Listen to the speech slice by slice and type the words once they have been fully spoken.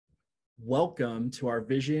Welcome to our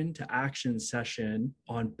Vision to Action session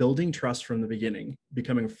on building trust from the beginning,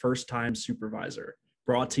 becoming a first-time supervisor,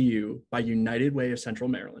 brought to you by United Way of Central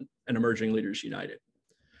Maryland and Emerging Leaders United.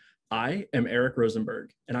 I am Eric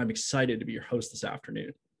Rosenberg, and I'm excited to be your host this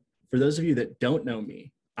afternoon. For those of you that don't know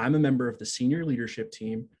me, I'm a member of the senior leadership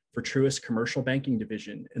team for Truist Commercial Banking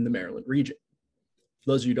Division in the Maryland region.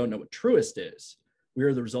 For those of you who don't know what Truist is, we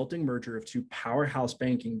are the resulting merger of two powerhouse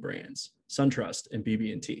banking brands, SunTrust and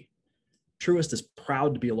BB&T. Truist is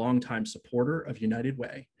proud to be a longtime supporter of United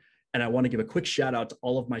Way, and I want to give a quick shout out to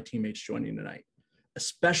all of my teammates joining tonight,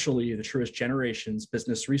 especially the Truist Generations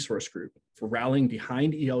Business Resource Group for rallying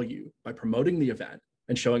behind ELU by promoting the event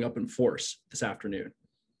and showing up in force this afternoon.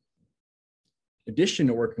 In addition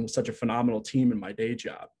to working with such a phenomenal team in my day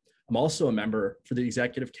job, I'm also a member for the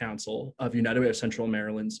Executive Council of United Way of Central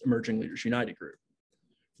Maryland's Emerging Leaders United group.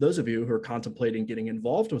 For those of you who are contemplating getting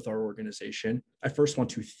involved with our organization, I first want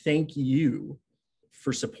to thank you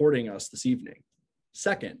for supporting us this evening.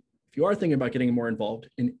 Second, if you are thinking about getting more involved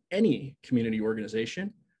in any community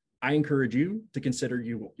organization, I encourage you to consider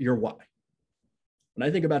your why. When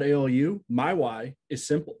I think about ALU, my why is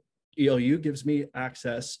simple. ELU gives me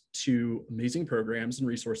access to amazing programs and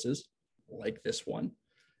resources like this one,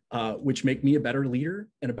 which make me a better leader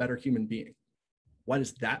and a better human being. Why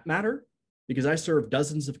does that matter? Because I serve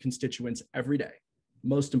dozens of constituents every day.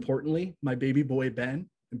 Most importantly, my baby boy, Ben,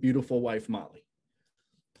 and beautiful wife, Molly.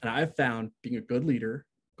 And I've found being a good leader,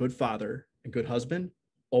 good father, and good husband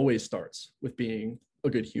always starts with being a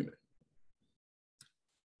good human.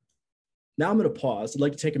 Now I'm going to pause. I'd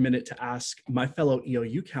like to take a minute to ask my fellow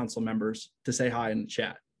ELU council members to say hi in the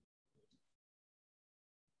chat.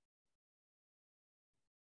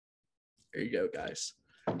 There you go, guys.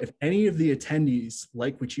 If any of the attendees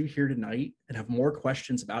like what you hear tonight and have more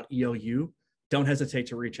questions about ELU, don't hesitate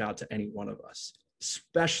to reach out to any one of us,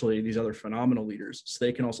 especially these other phenomenal leaders, so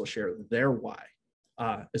they can also share their why,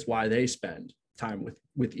 is why they spend time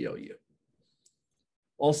with ELU.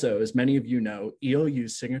 Also, as many of you know,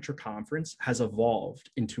 ELU's signature conference has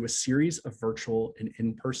evolved into a series of virtual and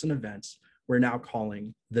in-person events we're now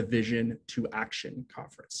calling the Vision to Action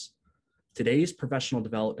Conference. Today's professional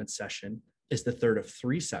development session is the third of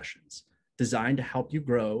 3 sessions designed to help you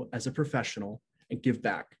grow as a professional and give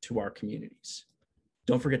back to our communities.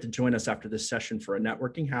 Don't forget to join us after this session for a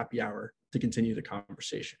networking happy hour to continue the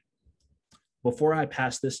conversation. Before I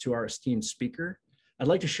pass this to our esteemed speaker, I'd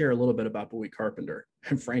like to share a little bit about Boi Carpenter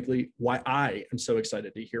and frankly, why I am so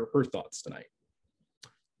excited to hear her thoughts tonight.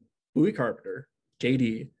 Boi Carpenter,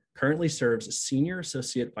 JD, currently serves as Senior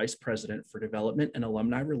Associate Vice President for Development and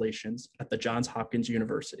Alumni Relations at the Johns Hopkins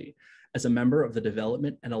University as a member of the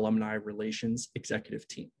Development and Alumni Relations Executive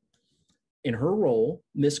Team. In her role,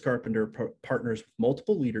 Ms. Carpenter partners with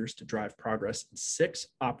multiple leaders to drive progress in 6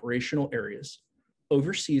 operational areas,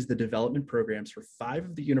 oversees the development programs for 5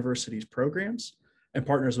 of the university's programs, and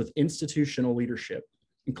partners with institutional leadership,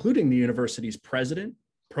 including the university's president,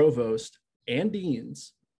 provost, and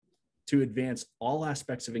deans, to advance all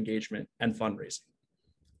aspects of engagement and fundraising.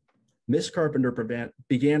 Ms. Carpenter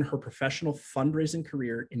began her professional fundraising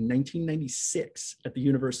career in 1996 at the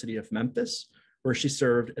University of Memphis, where she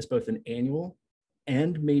served as both an annual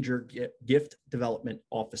and major gift development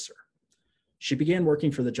officer. She began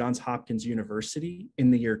working for the Johns Hopkins University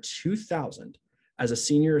in the year 2000 as a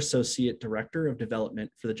Senior Associate Director of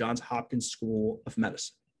Development for the Johns Hopkins School of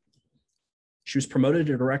Medicine. She was promoted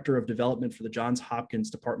to Director of Development for the Johns Hopkins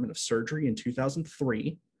Department of Surgery in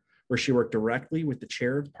 2003, where she worked directly with the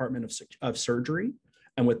Chair of Department of Surgery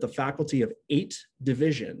and with the faculty of 8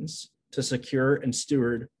 divisions to secure and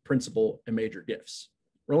steward principal and major gifts.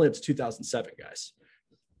 We're only up to 2007, guys.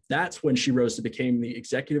 That's when she rose to become the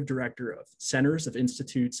Executive Director of Centers of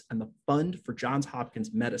Institutes and the Fund for Johns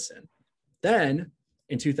Hopkins Medicine. Then,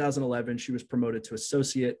 in 2011, she was promoted to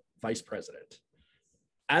Associate Vice President.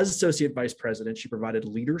 As Associate Vice President, she provided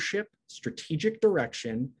leadership, strategic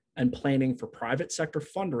direction, and planning for private sector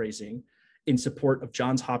fundraising in support of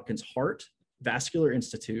Johns Hopkins Heart, Vascular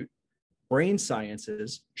Institute, Brain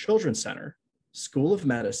Sciences, Children's Center, School of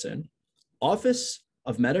Medicine, Office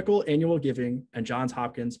of Medical Annual Giving, and Johns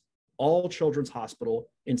Hopkins All Children's Hospital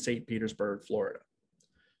in St. Petersburg, Florida.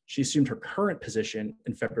 She assumed her current position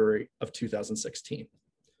in February of 2016.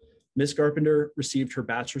 Ms. Carpenter received her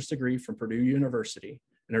bachelor's degree from Purdue University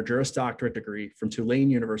and her Juris Doctorate degree from Tulane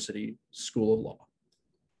University School of Law.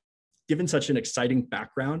 Given such an exciting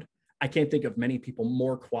background, I can't think of many people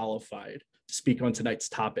more qualified to speak on tonight's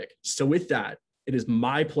topic. So with that, it is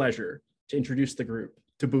my pleasure to introduce the group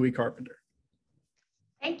to Boi Carpenter.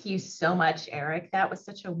 Thank you so much, Eric. That was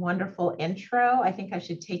such a wonderful intro. I think I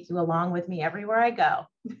should take you along with me everywhere I go.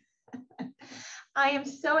 I am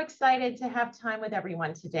so excited to have time with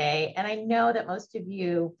everyone today. And I know that most of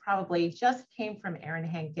you probably just came from Erin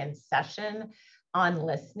Hankins' session on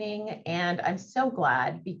listening. And I'm so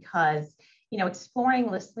glad because,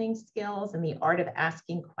 exploring listening skills and the art of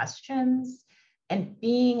asking questions and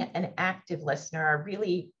being an active listener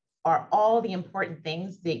really are all the important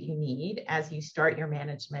things that you need as you start your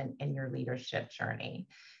management and your leadership journey.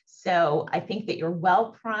 So I think that you're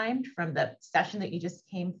well primed from the session that you just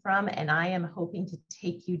came from, and I am hoping to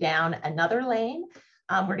take you down another lane.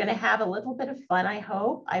 We're going to have a little bit of fun, I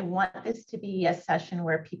hope. I want this to be a session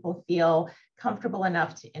where people feel comfortable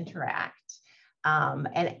enough to interact.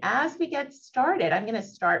 And as we get started, I'm going to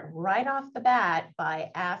start right off the bat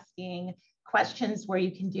by asking questions where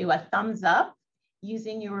you can do a thumbs up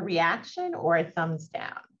using your reaction or a thumbs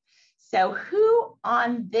down. So who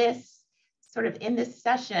on this sort of in this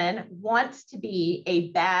session wants to be a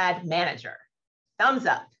bad manager? Thumbs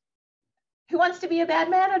up. Who wants to be a bad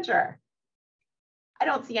manager? I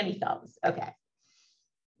don't see any thumbs. Okay.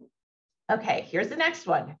 Okay, here's the next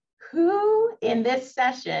one. Who in this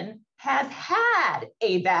session has had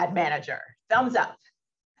a bad manager? Thumbs up.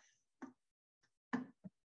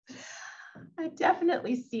 I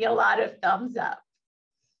definitely see a lot of thumbs up.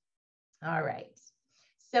 All right.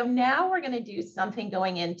 So now we're going to do something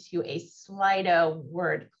going into a Slido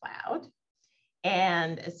word cloud,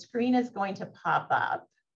 and a screen is going to pop up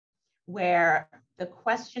where the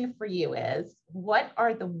question for you is, what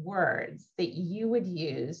are the words that you would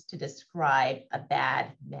use to describe a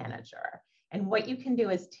bad manager? And what you can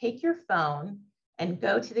do is take your phone and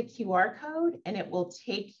go to the QR code, and it will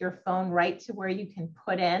take your phone right to where you can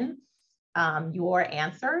put in your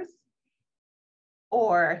answers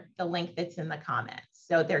or the link that's in the comments.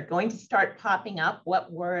 So they're going to start popping up.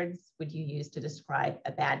 What words would you use to describe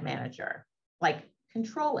a bad manager? Like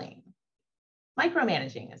controlling,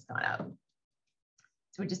 micromanaging has gone up.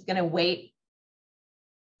 So we're just going to wait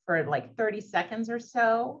for like 30 seconds or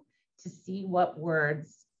so to see what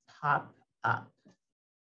words pop up.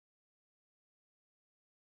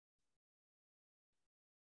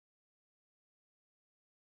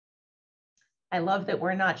 I love that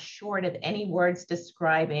we're not short of any words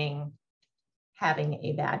describing having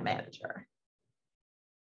a bad manager.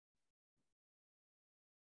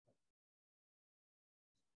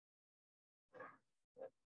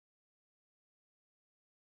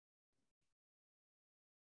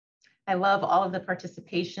 I love all of the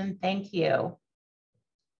participation. Thank you.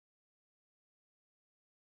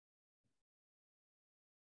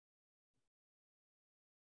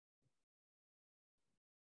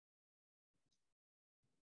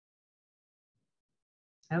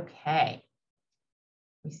 Okay.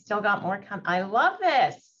 We still got more come. I love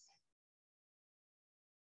this.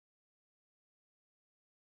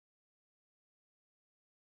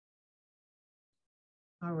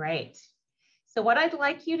 All right. So what I'd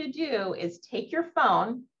like you to do is take your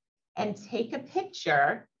phone and take a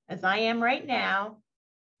picture, as I am right now,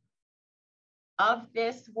 of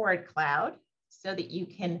this word cloud so that you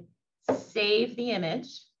can save the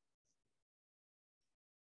image.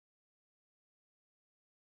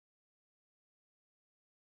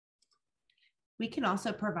 We can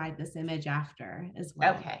also provide this image after as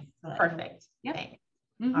well. Okay, perfect. Yep.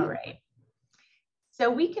 Mm-hmm. All right. So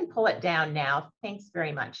we can pull it down now. Thanks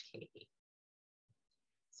very much, Katie.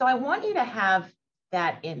 So I want you to have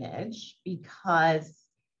that image because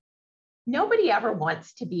nobody ever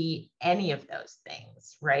wants to be any of those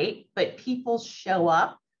things, right? But people show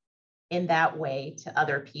up in that way to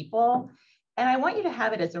other people. And I want you to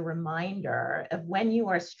have it as a reminder of when you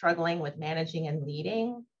are struggling with managing and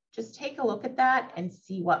leading, just take a look at that and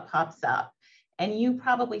see what pops up. And you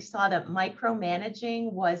probably saw that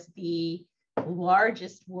micromanaging was the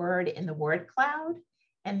largest word in the word cloud.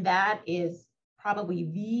 And that is probably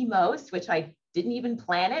the most, which I didn't even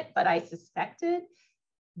plan it, but I suspected,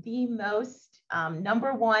 the most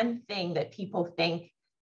number one thing that people think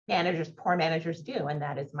poor managers do, and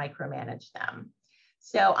that is micromanage them.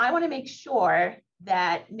 So I want to make sure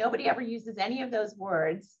that nobody ever uses any of those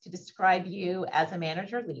words to describe you as a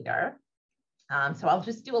manager leader. So I'll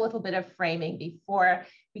just do a little bit of framing before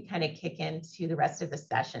we kind of kick into the rest of the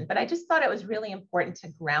session. But I just thought it was really important to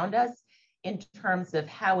ground us in terms of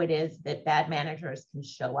how it is that bad managers can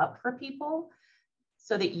show up for people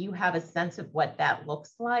so that you have a sense of what that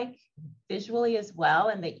looks like visually as well,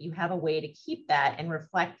 and that you have a way to keep that and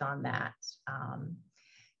reflect on that.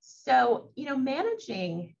 So,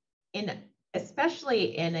 managing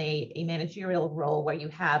especially in a managerial role where you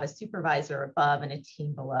have a supervisor above and a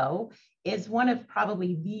team below, is one of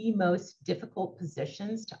probably the most difficult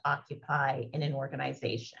positions to occupy in an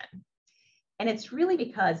organization. And it's really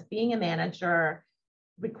because being a manager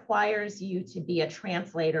requires you to be a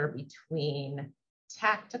translator between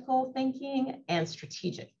tactical thinking and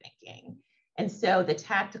strategic thinking. And so the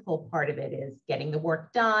tactical part of it is getting the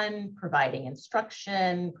work done, providing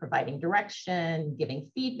instruction, providing direction,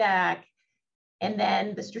 giving feedback. And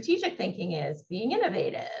then the strategic thinking is being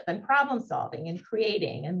innovative and problem solving and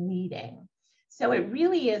creating and leading. So it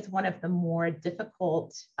really is one of the more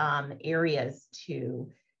difficult areas to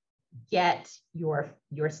get your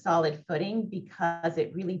solid footing, because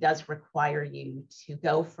it really does require you to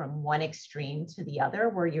go from one extreme to the other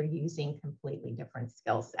where you're using completely different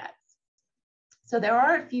skill sets. So there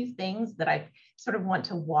are a few things that I sort of want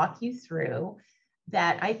to walk you through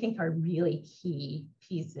that I think are really key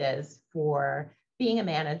pieces for being a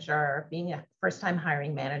manager, being a first-time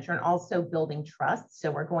hiring manager, and also building trust.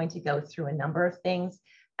 So we're going to go through a number of things.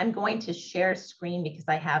 I'm going to share screen because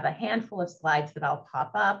I have a handful of slides that I'll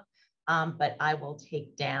pop up, but I will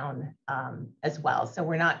take down as well. So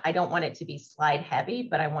I don't want it to be slide heavy,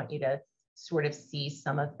 but I want you to sort of see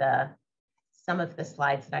some of the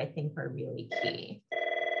slides that I think are really key.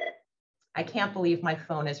 I can't believe my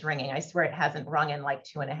phone is ringing. I swear it hasn't rung in like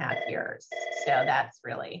 2.5 years. So that's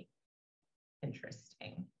really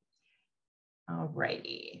interesting. All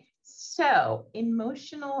righty. So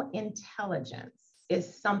emotional intelligence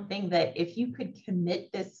is something that, if you could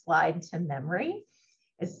commit this slide to memory,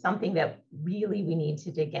 is something that really we need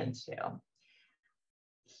to dig into.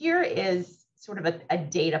 Here is sort of a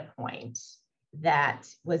data point that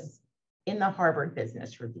was in the Harvard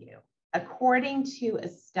Business Review. According to a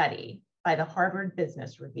study by the Harvard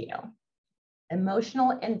Business Review,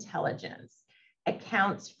 emotional intelligence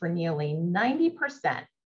accounts for nearly 90%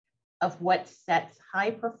 of what sets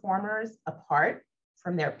high performers apart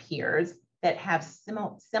from their peers that have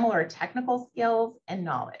similar technical skills and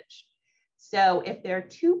knowledge. So if there are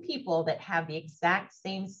two people that have the exact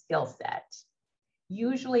same skill set,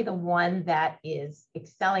 usually the one that is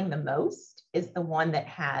excelling the most is the one that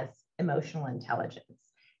has emotional intelligence.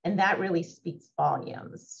 And that really speaks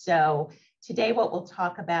volumes. So today, what we'll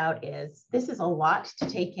talk about is, this is a lot to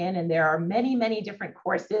take in, and there are many, many different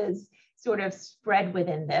courses sort of spread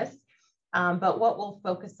within this. But what we'll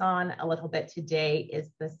focus on a little bit today is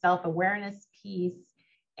the self-awareness piece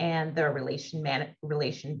and the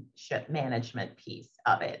relationship management piece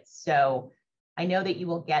of it. So I know that you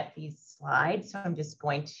will get these slides, so I'm just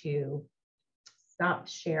going to stop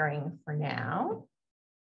sharing for now.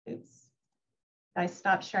 Oops. Did I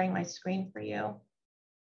stop sharing my screen for you?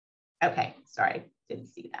 Okay, sorry, didn't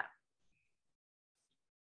see that.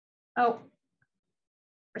 Oh,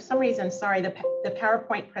 for some reason, sorry, the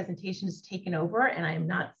PowerPoint presentation is taken over and I am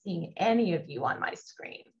not seeing any of you on my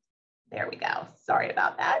screen. There we go, sorry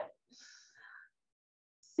about that.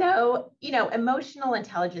 So, emotional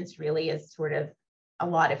intelligence really is sort of a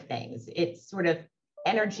lot of things. It's sort of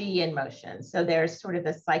energy and motion. So there's sort of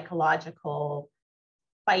the psychological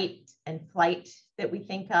fight and flight that we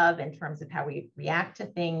think of in terms of how we react to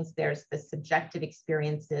things. There's the subjective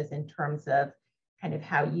experiences in terms of kind of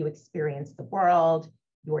how you experience the world,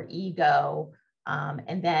 your ego,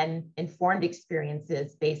 and then informed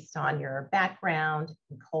experiences based on your background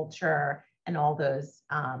and culture and all those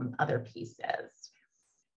other pieces.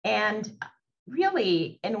 And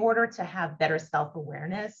really, in order to have better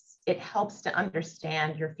self-awareness, it helps to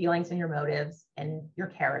understand your feelings and your motives and your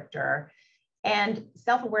character. And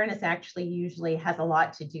self-awareness actually usually has a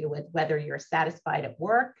lot to do with whether you're satisfied at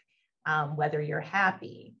work, whether you're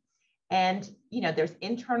happy. And, there's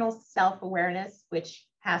internal self-awareness, which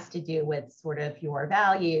has to do with sort of your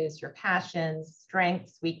values, your passions,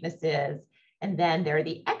 strengths, weaknesses. And then there are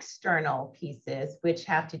the external pieces, which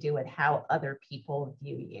have to do with how other people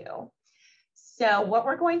view you. So what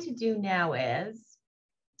we're going to do now is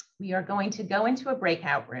we are going to go into a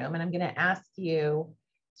breakout room, and I'm going to ask you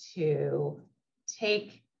to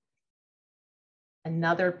take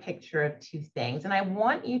another picture of two things. And I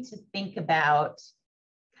want you to think about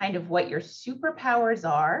kind of what your superpowers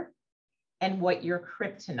are and what your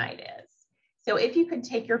kryptonite is. So if you could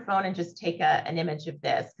take your phone and just take an image of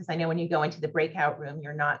this, because I know when you go into the breakout room,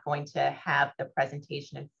 you're not going to have the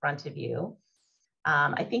presentation in front of you.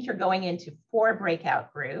 I think you're going into 4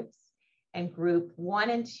 breakout groups, and group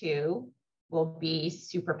 1 and 2 will be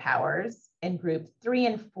superpowers, and group 3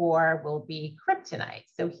 and 4 will be kryptonite.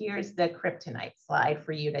 So here's the kryptonite slide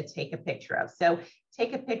for you to take a picture of. So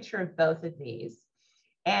take a picture of both of these.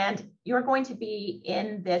 And you're going to be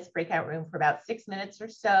in this breakout room for about 6 minutes or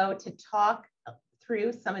so to talk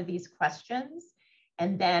through some of these questions.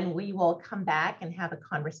 And then we will come back and have a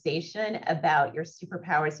conversation about your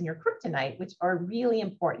superpowers and your kryptonite, which are really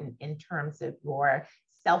important in terms of your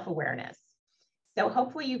self-awareness. So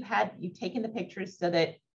hopefully you've taken the pictures so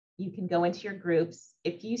that you can go into your groups.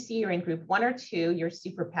 If you see you're in group 1 or 2, you're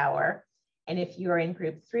superpower. And if you're in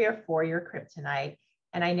group 3 or 4, you're kryptonite.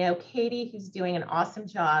 And I know Katie, who's doing an awesome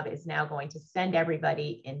job, is now going to send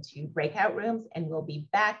everybody into breakout rooms, and we'll be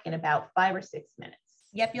back in about 5 or 6 minutes.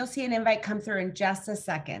 Yep, you'll see an invite come through in just a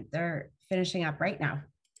second. They're finishing up right now.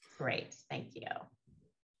 Great, thank you.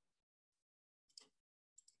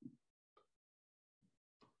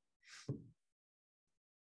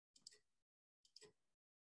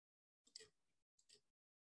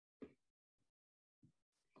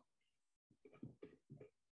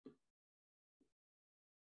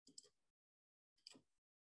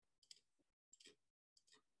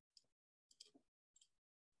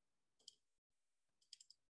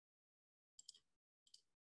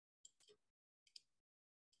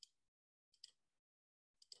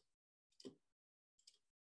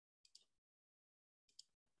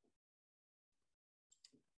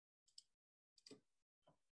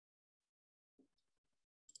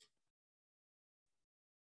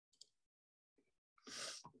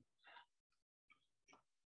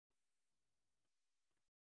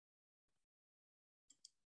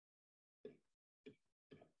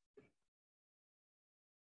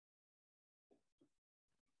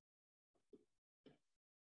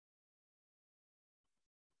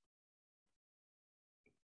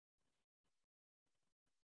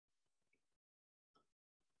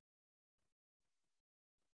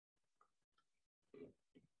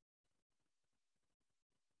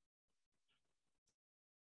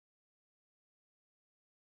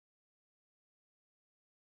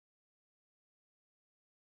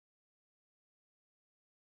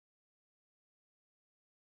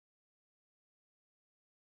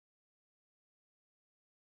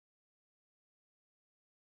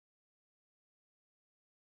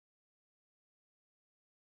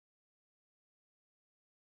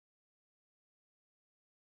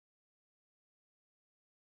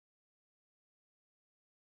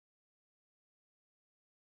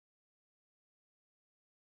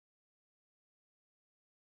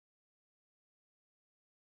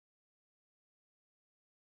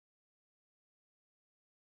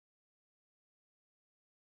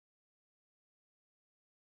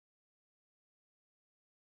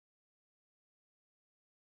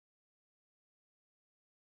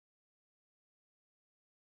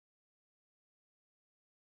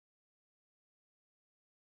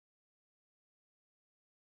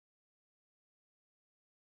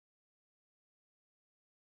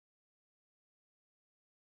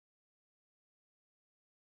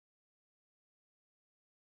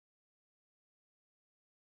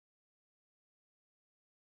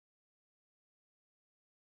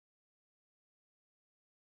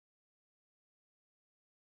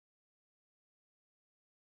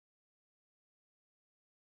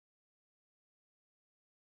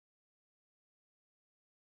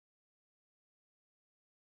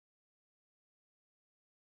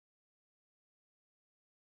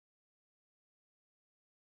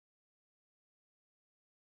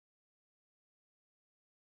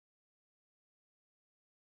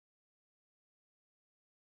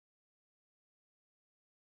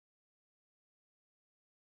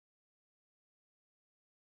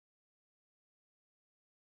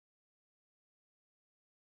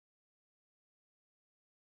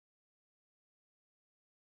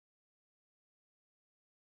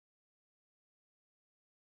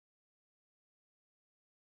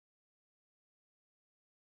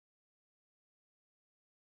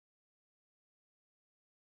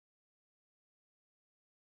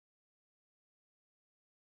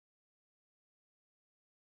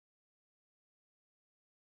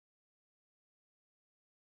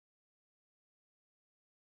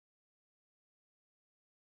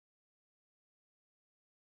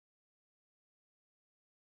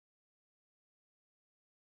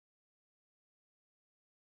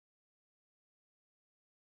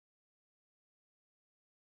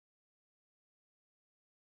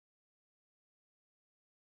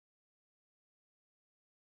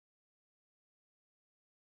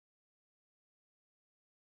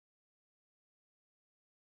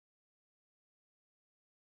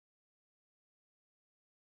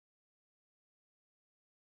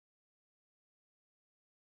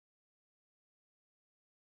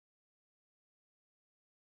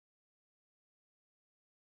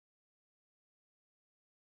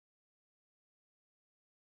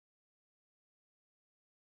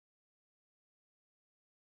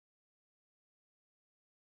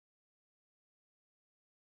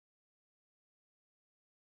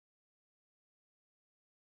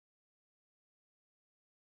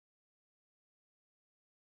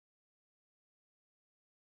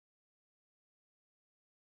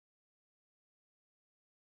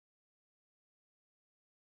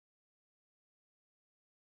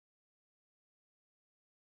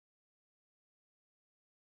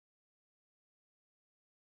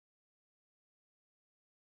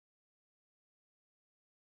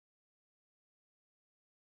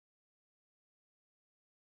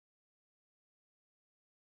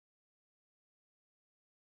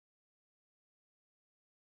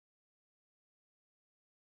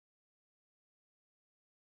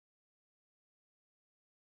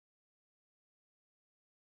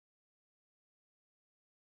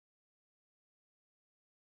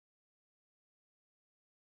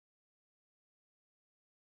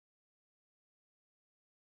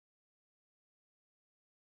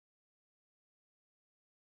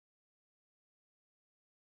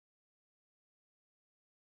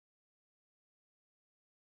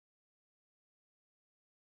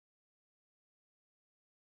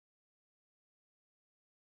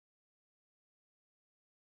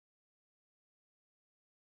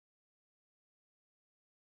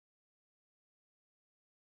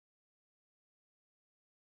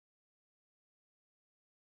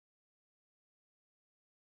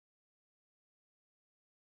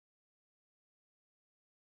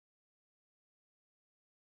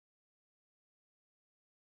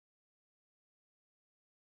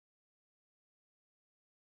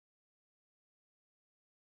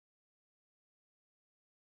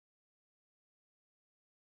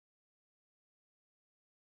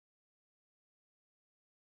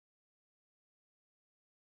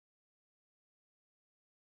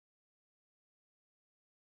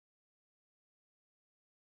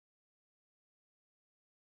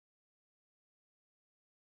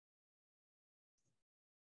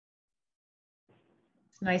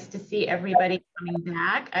 It's nice to see everybody coming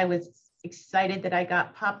back. I was excited that I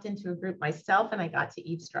got popped into a group myself and I got to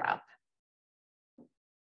eavesdrop.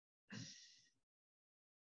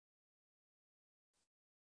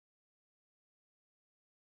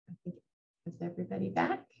 Is everybody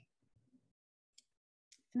back?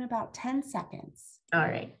 In about 10 seconds. All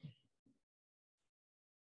right.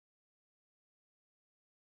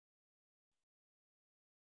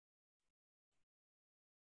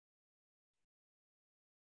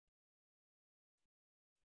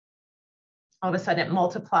 All of a sudden it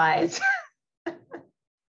multiplies.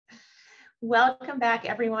 Welcome back,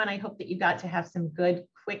 everyone. I hope that you got to have some good,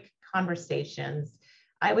 quick conversations.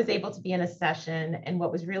 I was able to be in a session, and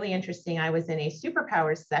what was really interesting, I was in a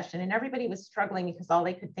superpowers session, and everybody was struggling because all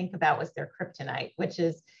they could think about was their kryptonite, which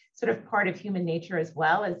is sort of part of human nature as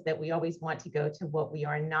well, is that we always want to go to what we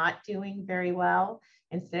are not doing very well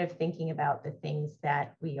instead of thinking about the things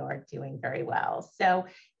that we are doing very well. So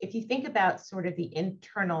if you think about sort of the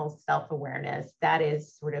internal self-awareness, that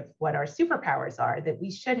is sort of what our superpowers are, that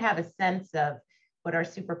we should have a sense of what our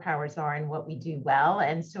superpowers are and what we do well.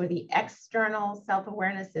 And so the external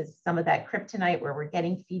self-awareness is some of that kryptonite where we're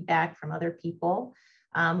getting feedback from other people,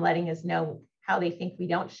 letting us know how they think we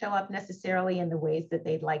don't show up necessarily in the ways that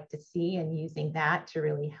they'd like to see, and using that to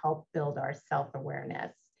really help build our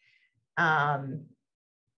self-awareness.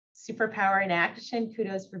 Superpower in action,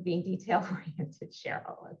 kudos for being detail-oriented,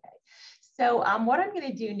 Cheryl. Okay, so what I'm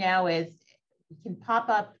going to do now is we can pop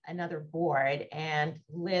up another board and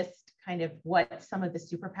list kind of what some of the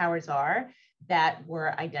superpowers are that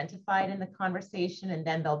were identified in the conversation, and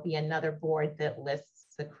then there'll be another board that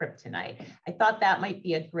lists the kryptonite. I thought that might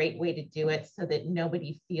be a great way to do it so that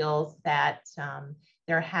nobody feels that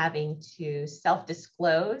they're having to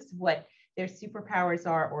self-disclose what their superpowers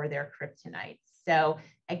are or their kryptonite. So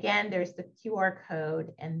again, there's the QR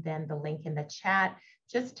code and then the link in the chat.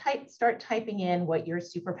 Just start typing in what your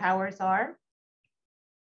superpowers are.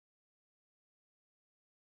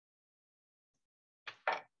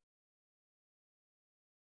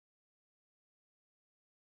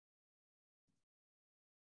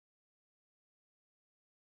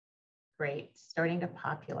 Great, starting to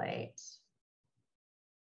populate.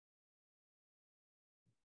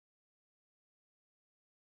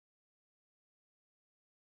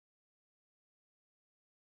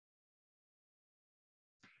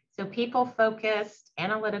 So people focused,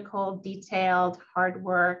 analytical, detailed, hard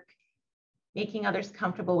work, making others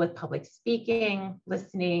comfortable with public speaking,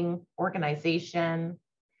 listening, organization.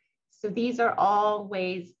 So these are all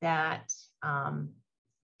ways that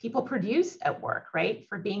people produce at work, right?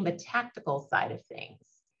 For being the tactical side of things.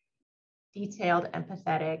 Detailed,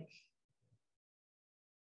 empathetic.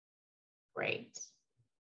 Great.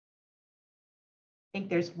 I think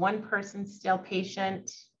there's one person still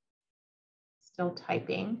patient, still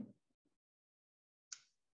typing.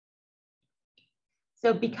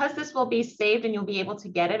 So because this will be saved and you'll be able to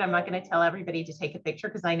get it, I'm not going to tell everybody to take a picture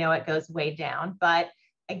because I know it goes way down. But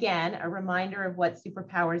again, a reminder of what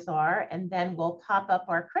superpowers are, and then we'll pop up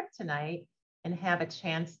our kryptonite and have a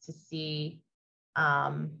chance to see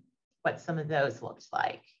what some of those looks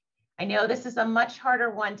like. I know this is a much harder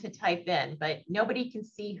one to type in, but nobody can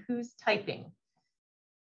see who's typing.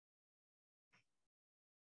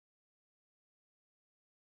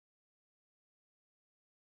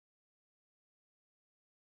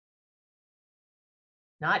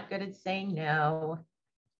 Not good at saying no,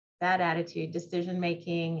 bad attitude,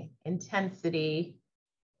 decision-making, intensity,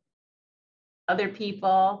 other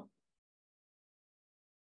people.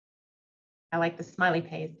 I like the smiley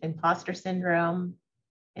face, imposter syndrome,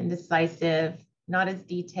 indecisive, not as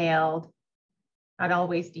detailed, not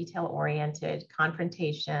always detail-oriented,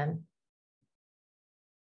 confrontation.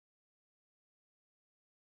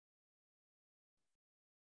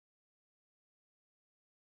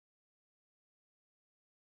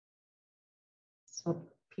 So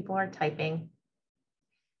people are typing.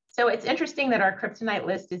 So it's interesting that our kryptonite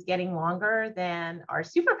list is getting longer than our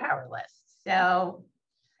superpower list. So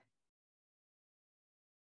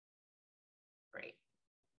great.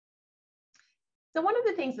 So one of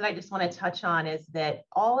the things that I just want to touch on is that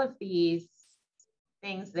all of these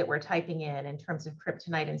things that we're typing in terms of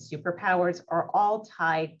kryptonite and superpowers are all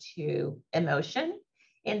tied to emotion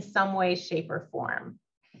in some way, shape, or form.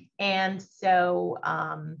 And so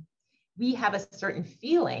we have a certain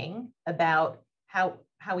feeling about how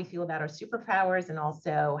we feel about our superpowers and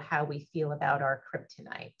also how we feel about our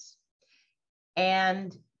kryptonite.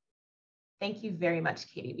 And thank you very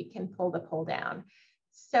much, Katie. We can pull the poll down.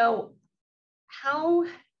 So how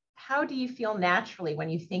do you feel naturally when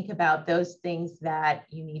you think about those things that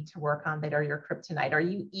you need to work on that are your kryptonite? Are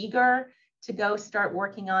you eager to go start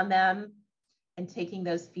working on them and taking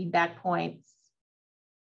those feedback points?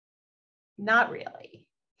 Not really.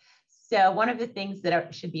 So one of the things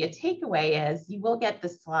that should be a takeaway is you will get the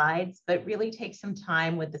slides, but really take some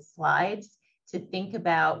time with the slides to think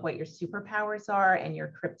about what your superpowers are and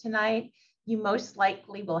your kryptonite. You most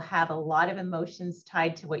likely will have a lot of emotions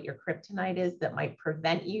tied to what your kryptonite is that might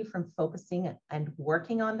prevent you from focusing and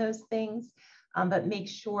working on those things. But make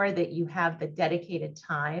sure that you have the dedicated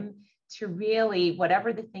time to really,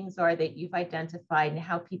 whatever the things are that you've identified and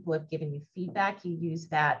how people have given you feedback, you use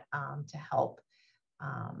that to help.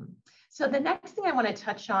 So the next thing I want to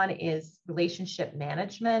touch on is relationship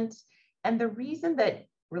management. And the reason that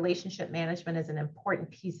relationship management is an important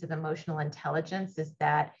piece of emotional intelligence is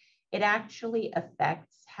that it actually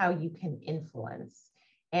affects how you can influence.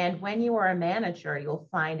 And when you are a manager, you'll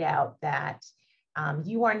find out that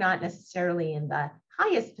you are not necessarily in the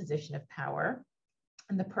highest position of power.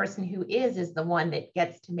 And the person who is the one that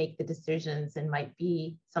gets to make the decisions and might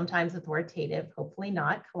be sometimes authoritative, hopefully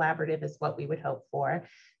not. Collaborative is what we would hope for.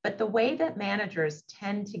 But the way that managers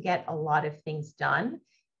tend to get a lot of things done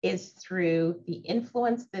is through the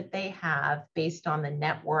influence that they have based on the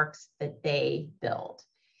networks that they build.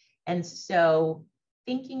 And so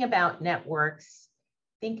thinking about networks,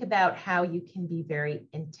 think about how you can be very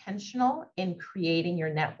intentional in creating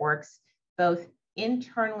your networks, both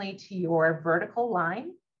internally to your vertical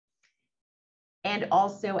line and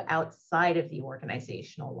also outside of the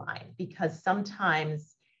organizational line, because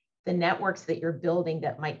sometimes the networks that you're building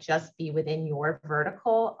that might just be within your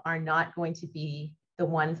vertical are not going to be the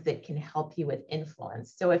ones that can help you with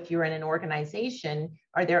influence. So if you're in an organization,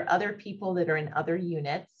 are there other people that are in other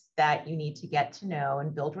units that you need to get to know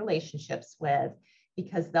and build relationships with,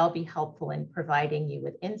 because they'll be helpful in providing you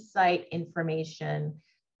with insight, information,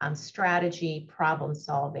 strategy, problem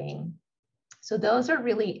solving. So those are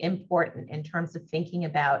really important in terms of thinking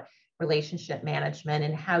about relationship management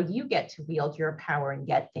and how you get to wield your power and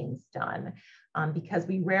get things done, because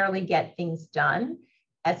we rarely get things done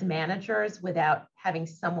as managers without having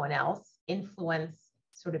someone else influence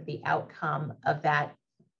sort of the outcome of that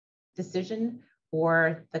decision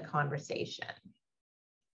or the conversation.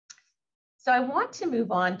 So I want to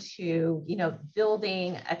move on to,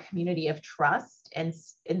 building a community of trust. And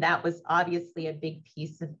that was obviously a big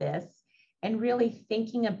piece of this, and really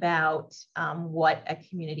thinking about what a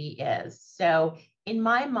community is. So in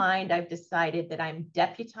my mind, I've decided that I'm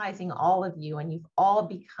deputizing all of you, and you've all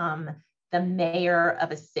become the mayor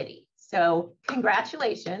of a city. So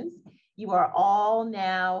congratulations, you are all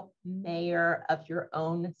now mayor of your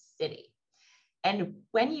own city. And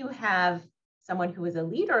when you have someone who is a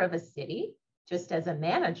leader of a city, just as a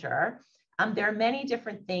manager, there are many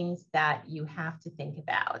different things that you have to think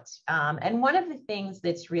about. And one of the things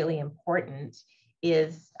that's really important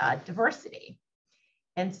is diversity.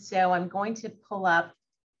 And so I'm going to pull up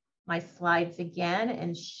my slides again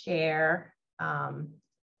and share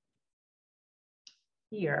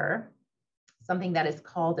here something that is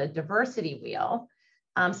called a diversity wheel,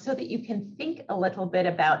 so that you can think a little bit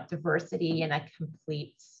about diversity in a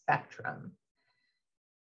complete spectrum.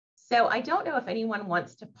 So I don't know if anyone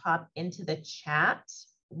wants to pop into the chat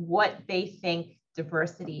what they think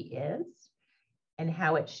diversity is and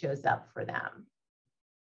how it shows up for them.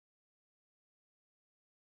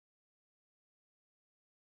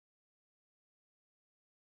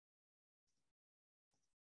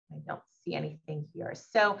 I don't see anything here.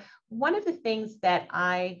 So one of the things that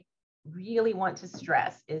I really want to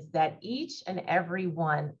stress is that each and every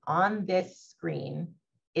one on this screen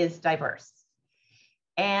is diverse.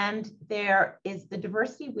 And there is the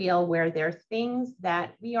diversity wheel where there are things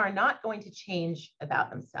that we are not going to change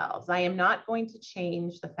about themselves. I am not going to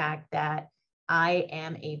change the fact that I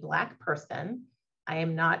am a Black person. I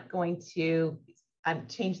am not going to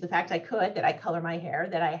change the fact I could, that I color my hair,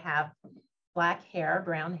 that I have Black hair,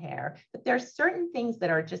 brown hair, but there's certain things that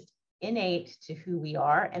are just innate to who we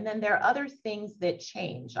are. And then there are other things that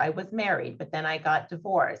change. I was married, but then I got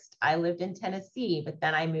divorced. I lived in Tennessee, but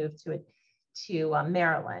then I moved to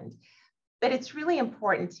Maryland. But it's really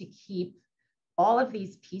important to keep all of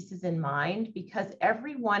these pieces in mind, because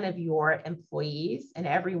every one of your employees and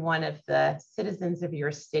every one of the citizens of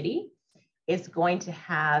your city is going to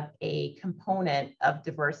have a component of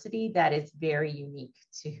diversity that is very unique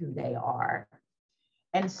to who they are.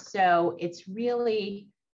 And so it's really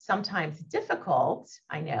sometimes difficult,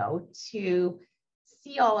 I know, to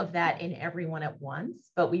see all of that in everyone at once,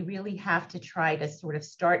 but we really have to try to sort of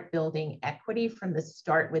start building equity from the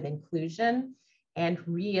start with inclusion, and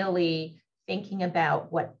really thinking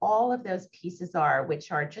about what all of those pieces are,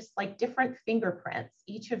 which are just like different fingerprints.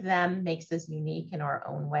 Each of them makes us unique in our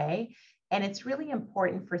own way. And it's really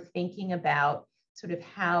important for thinking about sort of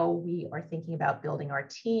how we are thinking about building our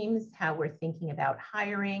teams, how we're thinking about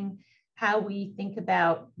hiring, how we think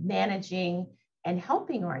about managing and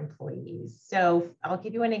helping our employees. So I'll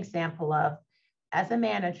give you an example of, as a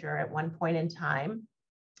manager at one point in time,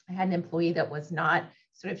 I had an employee that was not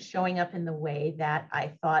sort of showing up in the way that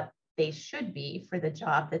I thought they should be for the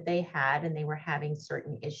job that they had, and they were having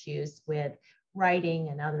certain issues with writing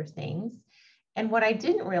and other things. And what I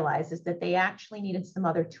didn't realize is that they actually needed some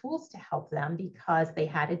other tools to help them because they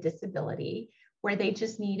had a disability where they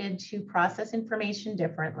just needed to process information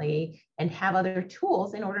differently and have other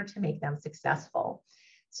tools in order to make them successful.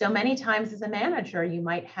 So many times as a manager, you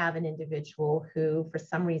might have an individual who for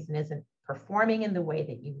some reason isn't performing in the way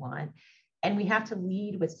that you want. And we have to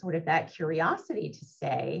lead with sort of that curiosity to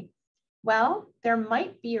say, well, there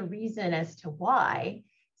might be a reason as to why.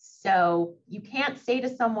 So you can't say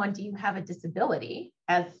to someone, do you have a disability,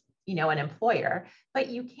 as an employer, but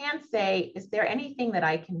you can say, is there anything that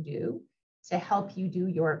I can do to help you do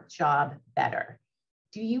your job better?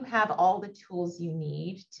 Do you have all the tools you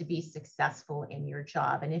need to be successful in your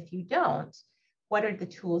job? And if you don't, what are the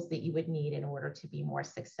tools that you would need in order to be more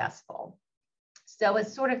successful? So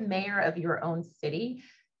as sort of mayor of your own city,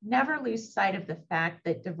 never lose sight of the fact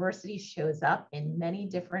that diversity shows up in many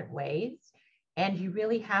different ways. And you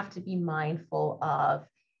really have to be mindful of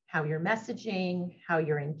how you're messaging, how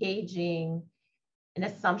you're engaging, and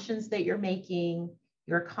assumptions that you're making,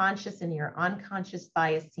 your conscious and your unconscious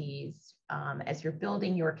biases as you're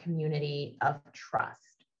building your community of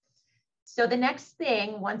trust. So the next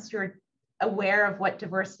thing, once you're aware of what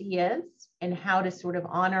diversity is and how to sort of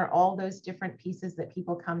honor all those different pieces that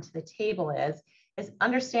people come to the table is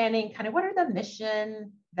understanding kind of what are the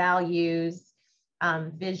mission, values,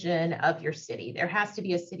 vision of your city. There has to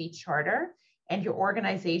be a city charter, and your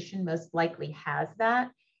organization most likely has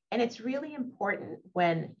that. And it's really important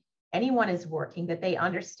when anyone is working that they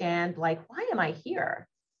understand, like, why am I here?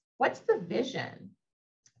 What's the vision?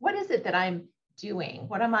 What is it that I'm doing?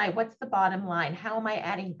 What's the bottom line? How am I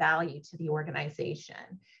adding value to the organization?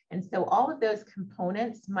 And so all of those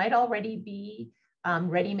components might already be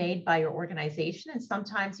ready-made by your organization. And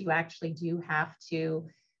sometimes you actually do have to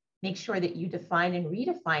make sure that you define and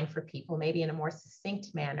redefine for people, maybe in a more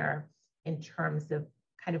succinct manner in terms of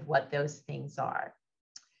kind of what those things are.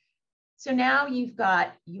 So now you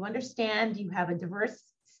understand you have a diverse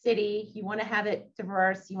city, you want to have it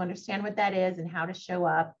diverse, you understand what that is and how to show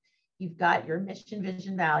up. You've got your mission,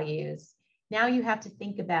 vision, values. Now you have to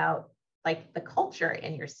think about like the culture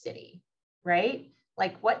in your city, right?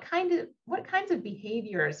 Like what kinds of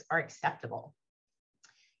behaviors are acceptable?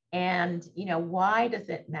 And why does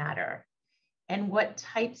it matter? And what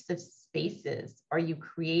types of spaces are you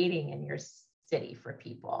creating in your city for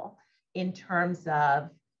people in terms of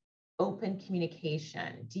open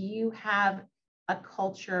communication? Do you have a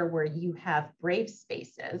culture where you have brave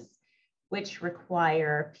spaces, which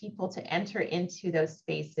require people to enter into those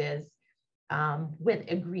spaces with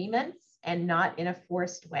agreements and not in a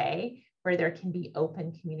forced way, where there can be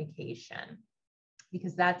open communication?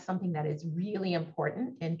 Because that's something that is really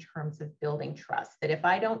important in terms of building trust, that if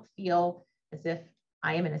I don't feel as if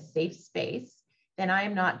I am in a safe space, then I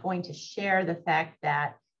am not going to share the fact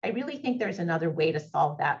that I really think there's another way to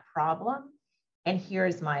solve that problem. And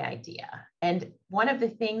here's my idea. And one of the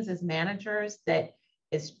things as managers that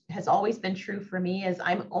has always been true for me is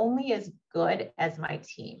I'm only as good as my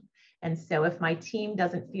team. And so if my team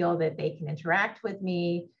doesn't feel that they can interact with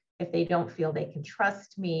me, if they don't feel they can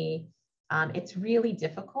trust me, it's really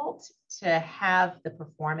difficult to have the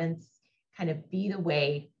performance kind of be the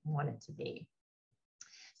way you want it to be.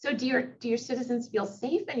 So do your citizens feel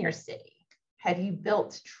safe in your city? Have you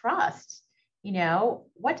built trust?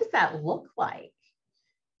 What does that look like?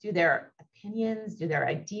 Do their opinions, do their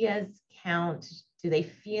ideas count? Do they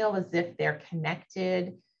feel as if they're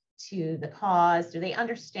connected to the cause? Do they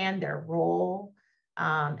understand their role?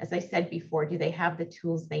 As I said before, do they have the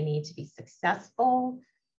tools they need to be successful?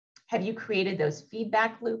 Have you created those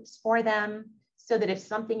feedback loops for them so that if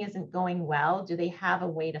something isn't going well, do they have a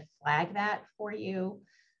way to flag that for you?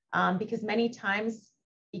 Because many times,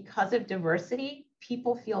 because of diversity,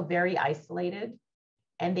 people feel very isolated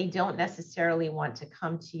and they don't necessarily want to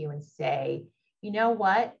come to you and say, you know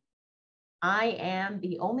what? I am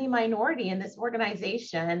the only minority in this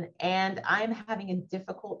organization and I'm having a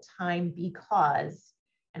difficult time because,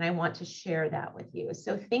 and I want to share that with you.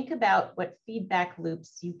 So think about what feedback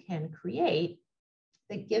loops you can create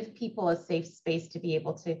that give people a safe space to be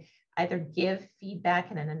able to either give feedback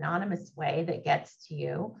in an anonymous way that gets to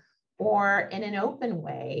you, or in an open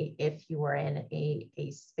way if you are in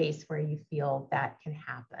a space where you feel that can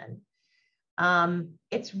happen.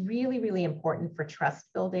 It's really, really important for trust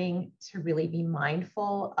building to really be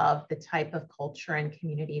mindful of the type of culture and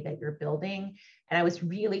community that you're building. And I was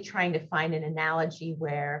really trying to find an analogy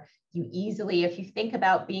where you easily, if you think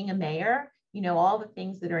about being a mayor, you know, all the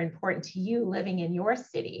things that are important to you living in your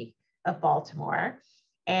city of Baltimore.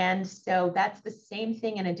 And so that's the same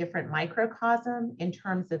thing in a different microcosm in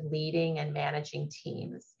terms of leading and managing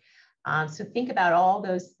teams. So think about all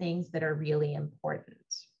those things that are really important.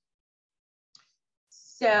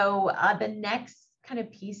 So the next kind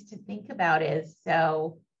of piece to think about is,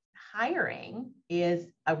 so hiring is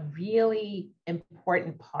a really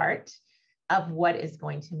important part of what is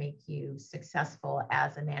going to make you successful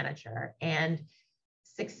as a manager. And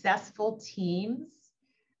successful teams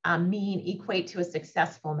equate to a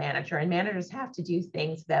successful manager. And managers have to do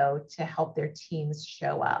things, though, to help their teams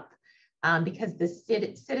show up. Because the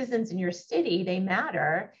citizens in your city, they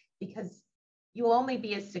matter, because you'll only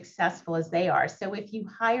be as successful as they are. So if you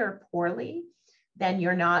hire poorly, then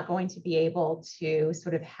you're not going to be able to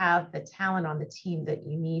sort of have the talent on the team that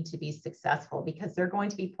you need to be successful, because there are going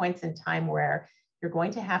to be points in time where you're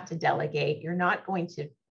going to have to delegate. You're not going to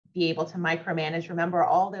be able to micromanage. Remember,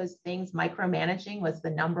 all those things, micromanaging was the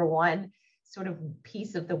number one sort of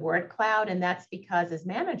piece of the word cloud. And that's because as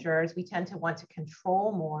managers, we tend to want to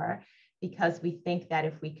control more, because we think that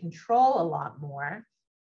if we control a lot more,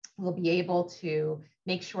 we'll be able to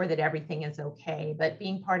make sure that everything is okay. But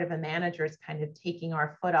being part of a manager is kind of taking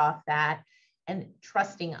our foot off that and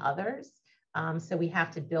trusting others. So we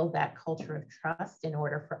have to build that culture of trust in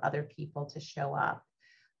order for other people to show up.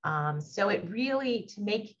 So it really, to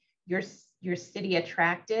make your city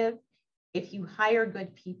attractive, if you hire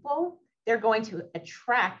good people, they're going to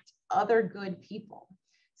attract other good people.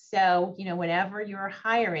 So, you know, whenever you're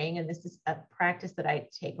hiring, and this is a practice that I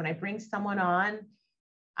take, when I bring someone on,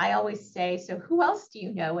 I always say, so who else do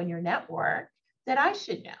you know in your network that I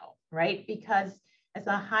should know, right? Because as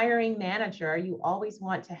a hiring manager, you always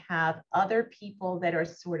want to have other people that are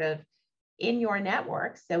sort of in your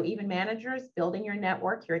network. So even managers, building your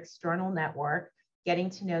network, your external network, getting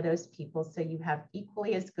to know those people so you have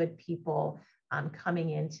equally as good people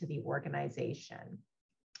coming into the organization.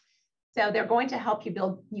 So they're going to help you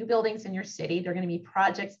build new buildings in your city. They're going to be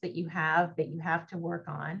projects that you have to work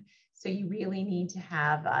on. So you really need to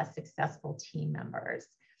have successful team members.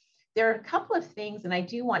 There are a couple of things, and I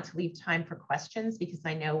do want to leave time for questions because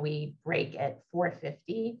I know we break at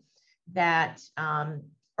 4:50, that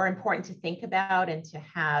are important to think about and to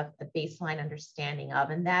have a baseline understanding of.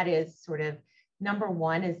 And that is sort of, number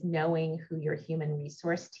one is knowing who your human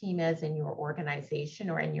resource team is in your organization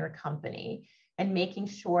or in your company, and making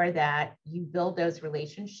sure that you build those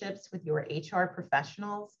relationships with your HR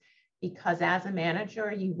professionals, because as a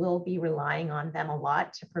manager, you will be relying on them a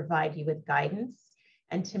lot to provide you with guidance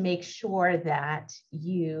and to make sure that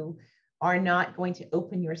you are not going to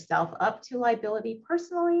open yourself up to liability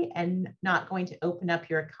personally and not going to open up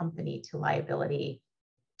your company to liability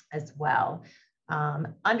as well.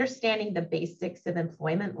 Understanding the basics of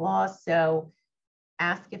employment law. So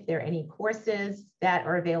ask if there are any courses that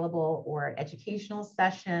are available or educational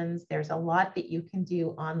sessions. There's a lot that you can do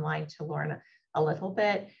online to learn a little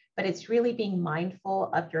bit, but it's really being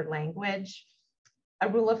mindful of your language. A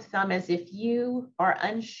rule of thumb is, if you are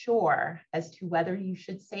unsure as to whether you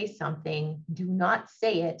should say something, do not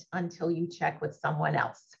say it until you check with someone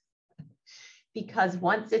else. Because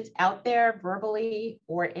once it's out there verbally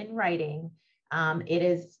or in writing, it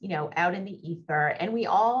is, you know, out in the ether. And we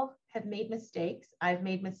all have made mistakes. I've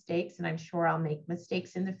made mistakes, and I'm sure I'll make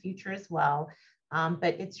mistakes in the future as well.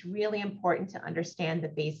 But it's really important to understand the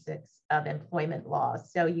basics of employment law.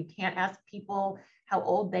 So you can't ask people how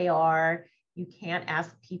old they are. You can't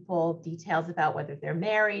ask people details about whether they're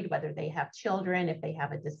married, whether they have children, if they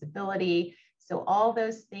have a disability. So all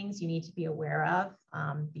those things you need to be aware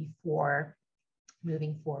of before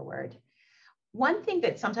moving forward. One thing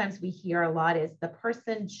that sometimes we hear a lot is the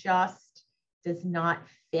person just does not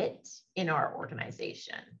fit in our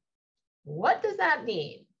organization. What does that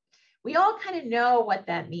mean? We all kind of know what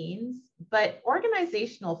that means, but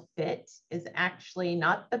organizational fit is actually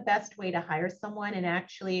not the best way to hire someone. And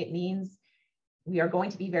actually it means we are going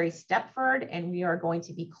to be very Stepford, and we are going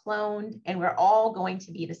to be cloned, and we're all going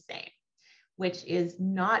to be the same, which is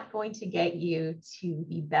not going to get you to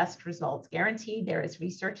the best results. Guaranteed, there is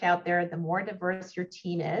research out there. The more diverse your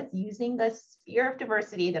team is, using the sphere of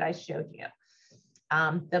diversity that I showed you,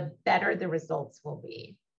 the better the results will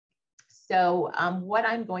be. So what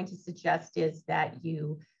I'm going to suggest is that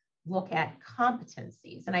you look at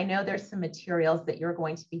competencies. And I know there's some materials that you're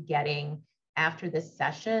going to be getting after this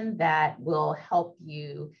session that will help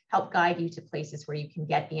guide you to places where you can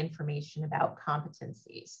get the information about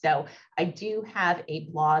competencies. So I do have a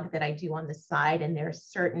blog that I do on the side, and there's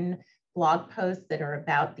certain blog posts that are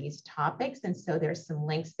about these topics. And so there's some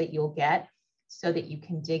links that you'll get so that you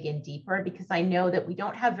can dig in deeper, because I know that we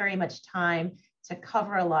don't have very much time to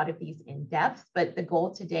cover a lot of these in depth, but the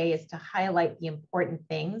goal today is to highlight the important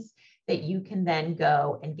things that you can then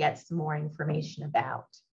go and get some more information about.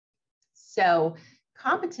 So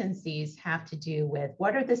competencies have to do with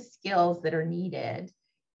what are the skills that are needed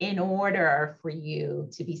in order for you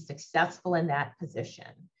to be successful in that position.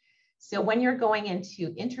 So when you're going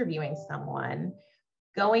into interviewing someone,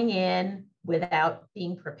 going in without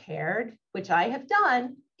being prepared, which I have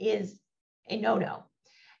done, is a no-no.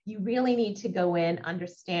 You really need to go in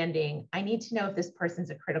understanding, I need to know if this person's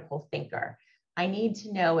a critical thinker. I need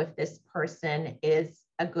to know if this person is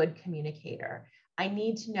a good communicator. I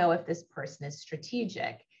need to know if this person is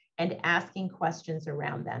strategic, and asking questions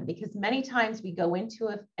around them. Because many times we go into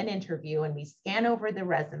an interview and we scan over the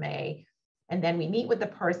resume, and then we meet with the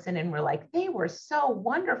person and we're like, they were so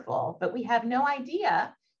wonderful, but we have no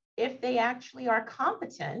idea if they actually are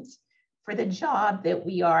competent for the job that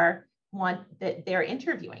that they're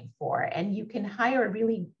interviewing for. And you can hire a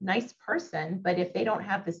really nice person, but if they don't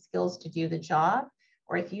have the skills to do the job,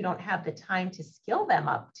 or if you don't have the time to skill them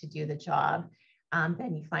up to do the job,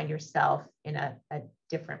 then you find yourself in a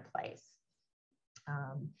different place.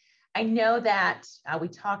 I know that we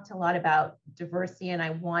talked a lot about diversity, and I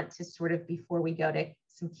want to sort of, before we go to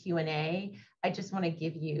some Q&A, I just want to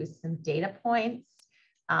give you some data points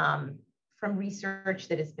from research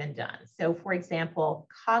that has been done. So for example,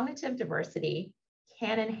 cognitive diversity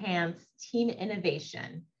can enhance team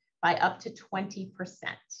innovation by up to 20%.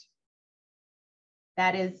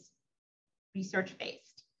 That is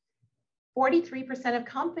research-based. 43% of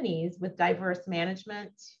companies with diverse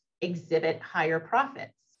management exhibit higher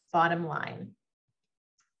profits, bottom line.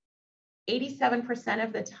 87%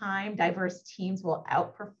 of the time, diverse teams will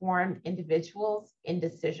outperform individuals in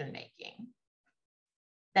decision-making.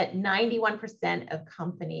 That 91% of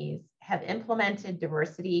companies have implemented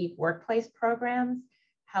diversity workplace programs.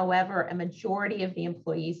 However, a majority of the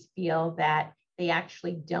employees feel that they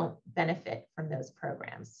actually don't benefit from those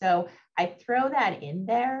programs. So I throw that in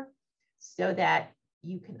there so that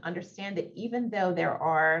you can understand that even though there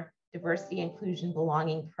are diversity, inclusion,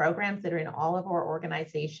 belonging programs that are in all of our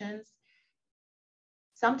organizations,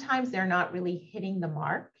 sometimes they're not really hitting the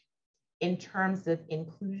mark in terms of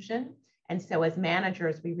inclusion. And so as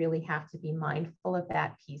managers, we really have to be mindful of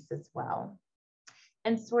that piece as well.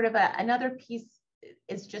 And sort of another piece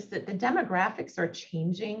is just that the demographics are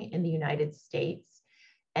changing in the United States.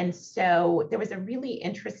 And so there was a really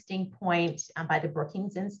interesting point by the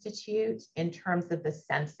Brookings Institute in terms of the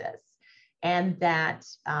census, and that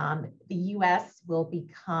the US will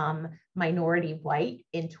become minority white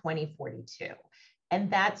in 2042. And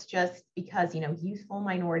that's just because, youthful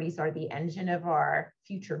minorities are the engine of our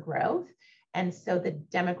future growth. And so the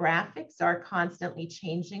demographics are constantly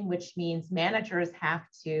changing, which means managers have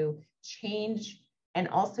to change and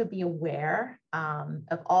also be aware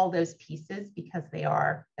of all those pieces because they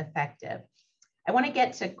are effective. I want to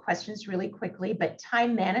get to questions really quickly, but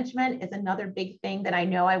time management is another big thing that I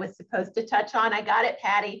know I was supposed to touch on. I got it,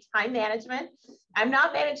 Patty, time management. I'm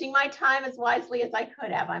not managing my time as wisely as I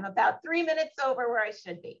could have. I'm about 3 minutes over where I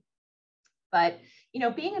should be. But,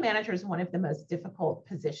 being a manager is one of the most difficult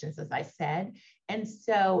positions, as I said. And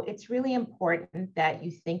so it's really important that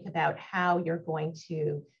you think about how you're going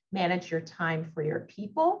to manage your time for your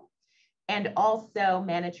people and also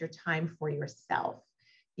manage your time for yourself,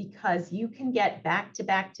 because you can get back to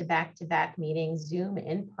back meetings, Zoom,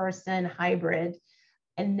 in person, hybrid,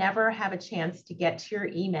 and never have a chance to get to your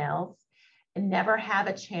emails and never have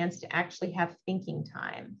a chance to actually have thinking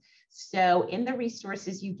time. So in the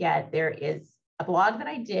resources you get, there is a blog that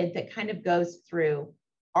I did that kind of goes through,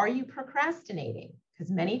 are you procrastinating?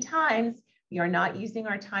 Because many times we are not using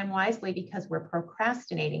our time wisely because we're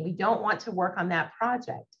procrastinating. We don't want to work on that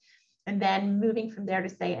project. And then moving from there to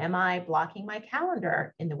say, am I blocking my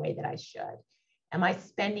calendar in the way that I should? Am I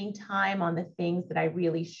spending time on the things that I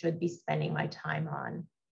really should be spending my time on?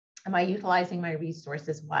 Am I utilizing my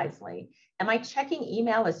resources wisely? Am I checking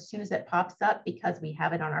email as soon as it pops up because we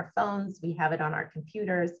have it on our phones, we have it on our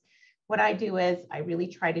computers? What I do is I really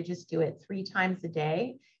try to just do it 3 times a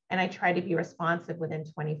day, and I try to be responsive within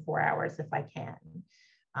 24 hours if I can.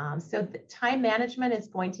 So the time management is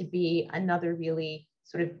going to be another really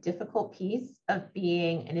sort of difficult piece of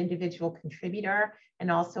being an individual contributor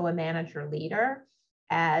and also a manager leader,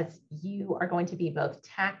 as you are going to be both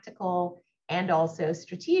tactical and also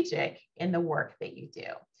strategic in the work that you do.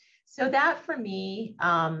 So that for me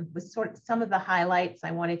was sort of some of the highlights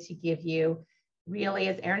I wanted to give you. Really,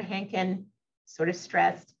 as Erin Hankin sort of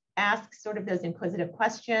stressed, ask sort of those inquisitive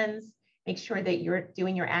questions, make sure that you're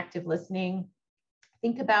doing your active listening.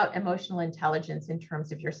 Think about emotional intelligence in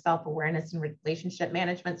terms of your self-awareness and relationship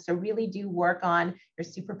management. So really do work on your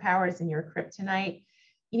superpowers and your kryptonite.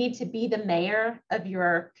 You need to be the mayor of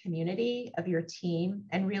your community, of your team,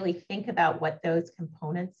 and really think about what those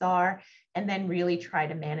components are, and then really try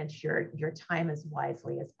to manage your time as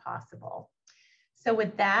wisely as possible. So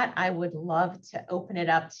with that, I would love to open it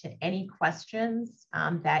up to any questions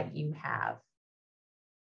that you have.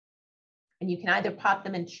 And you can either pop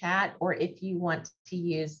them in chat, or if you want to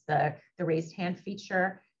use the raised hand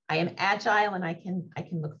feature, I am agile and I can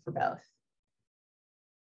look for both.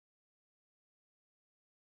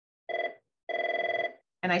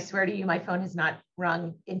 And I swear to you, my phone has not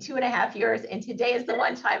rung in 2.5 years, and today is the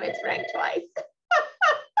one time it's rang twice.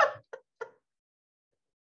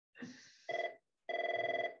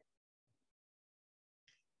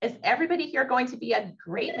 Is everybody here going to be a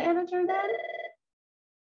great manager then?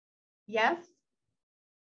 Yes?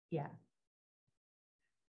 Yeah.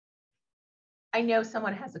 I know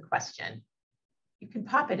someone has a question. You can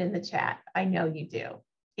pop it in the chat. I know you do.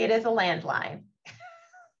 It is a landline.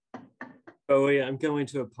 Oh yeah, I'm going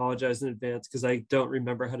to apologize in advance because I don't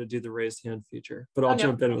remember how to do the raised hand feature, but I'll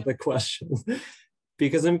jump in with a question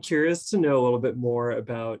because I'm curious to know a little bit more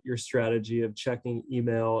about your strategy of checking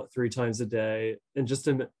email 3 times a day, and just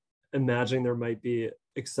imagining there might be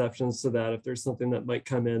exceptions to that if there's something that might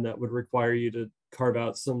come in that would require you to carve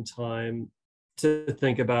out some time to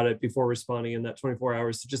think about it before responding in that 24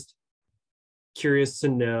 hours. So just curious to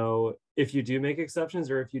know if you do make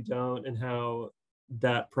exceptions or if you don't, and how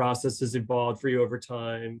that process has evolved for you over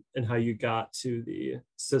time, and how you got to the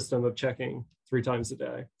system of checking 3 times a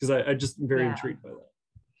day, because I just am very intrigued by that.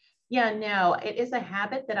 Yeah, no, it is a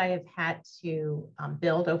habit that I have had to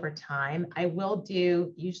build over time. I will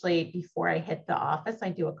do, usually before I hit the office, I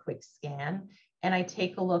do a quick scan and I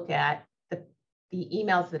take a look at the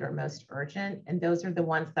emails that are most urgent. And those are the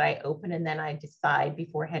ones that I open, and then I decide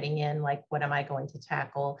before heading in, like, what am I going to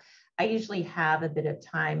tackle? I usually have a bit of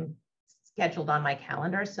time scheduled on my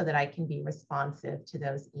calendar so that I can be responsive to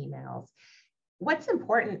those emails. What's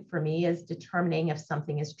important for me is determining if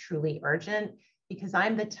something is truly urgent, because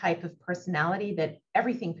I'm the type of personality that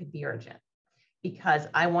everything could be urgent, because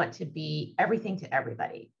I want to be everything to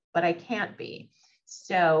everybody, but I can't be.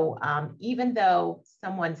 So even though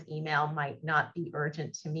someone's email might not be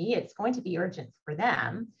urgent to me, it's going to be urgent for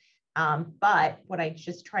them. But what I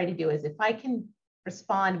just try to do is, if I can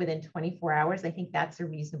respond within 24 hours, I think that's a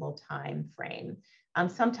reasonable time frame.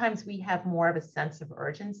 Sometimes we have more of a sense of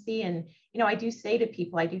urgency. And, you know, I do say to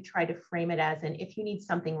people, I do try to frame it as in, if you need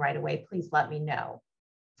something right away, please let me know.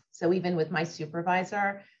 So even with my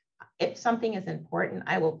supervisor, if something is important,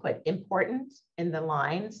 I will put important in the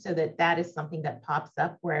line so that that is something that pops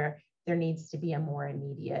up where there needs to be a more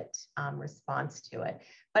immediate response to it.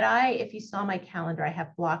 But if you saw my calendar, I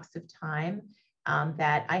have blocks of time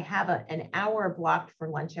that I have an hour blocked for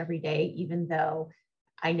lunch every day, even though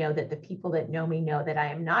I know that the people that know me know that I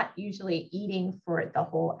am not usually eating for the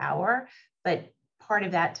whole hour, but part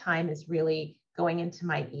of that time is really going into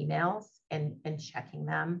my emails and checking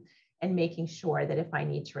them and making sure that if I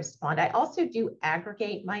need to respond. I also do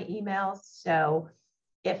aggregate my emails. So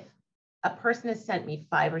if a person has sent me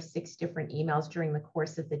 5 or 6 different emails during the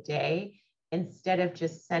course of the day, instead of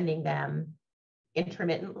just sending them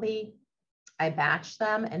intermittently, I batch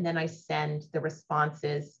them and then I send the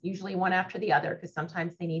responses, usually one after the other, because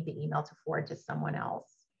sometimes they need the email to forward to someone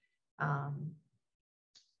else.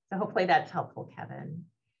 So hopefully that's helpful, Kevin.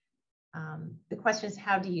 The question is,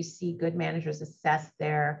 how do you see good managers assess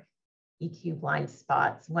their EQ blind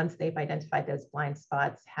spots? Once they've identified those blind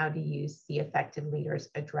spots, how do you see effective leaders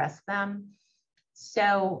address them?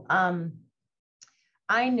 So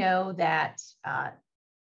I know that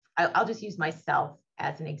I'll just use myself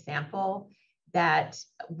as an example, that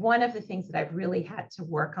one of the things that I've really had to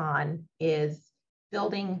work on is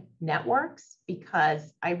building networks,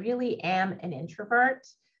 because I really am an introvert.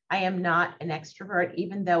 I am not an extrovert,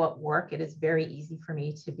 even though at work it is very easy for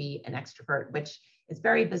me to be an extrovert, which is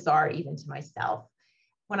very bizarre even to myself.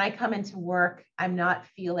 When I come into work, I'm not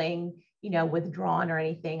feeling, withdrawn or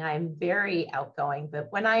anything. I'm very outgoing, but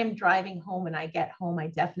when I am driving home and I get home, I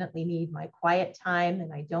definitely need my quiet time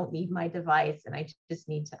and I don't need my device and I just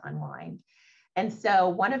need to unwind. And so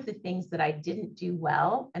one of the things that I didn't do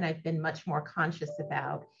well, and I've been much more conscious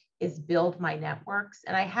about, is build my networks.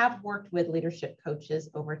 And I have worked with leadership coaches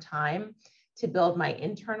over time to build my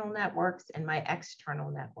internal networks and my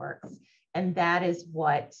external networks. And that is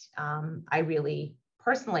what I really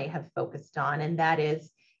personally have focused on. And that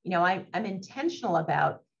is, I'm intentional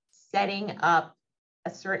about setting up a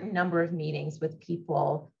certain number of meetings with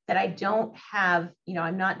people that I don't have,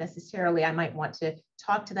 I'm not necessarily, I might want to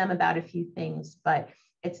talk to them about a few things, but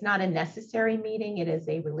it's not a necessary meeting. It is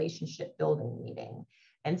a relationship building meeting.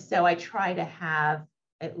 And so I try to have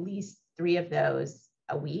at least 3 of those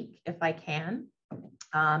a week if I can.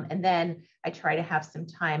 And then I try to have some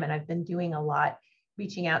time, and I've been doing a lot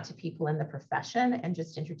reaching out to people in the profession and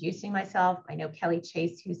just introducing myself. I know Kelly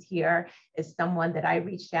Chase, who's here, is someone that I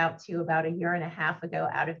reached out to about 1.5 years ago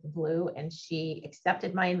out of the blue, and she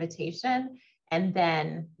accepted my invitation. And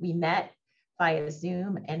then we met via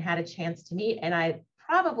Zoom and had a chance to meet. And I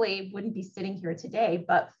probably wouldn't be sitting here today,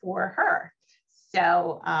 but for her.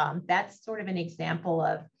 So that's sort of an example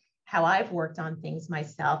of how I've worked on things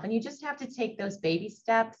myself. And you just have to take those baby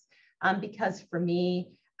steps because for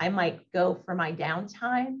me, I might go for my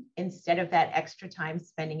downtime instead of that extra time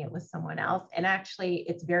spending it with someone else. And actually,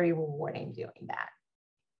 it's very rewarding doing that.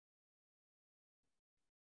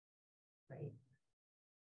 Great.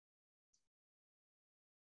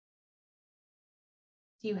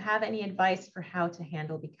 Do you have any advice for how to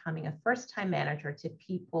handle becoming a first-time manager to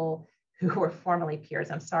people who were formerly peers?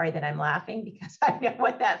 I'm sorry that I'm laughing because I know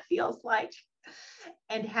what that feels like.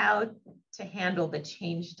 And how to handle the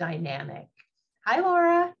change dynamic. Hi,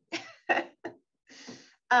 Laura.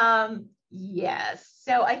 Yes.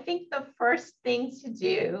 So I think the first thing to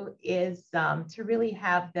do is to really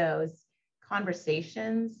have those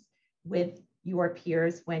conversations with your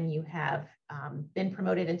peers when you have been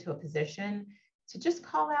promoted into a position, to just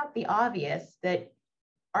call out the obvious that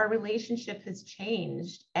our relationship has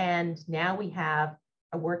changed. And now we have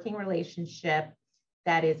a working relationship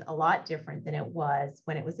that is a lot different than it was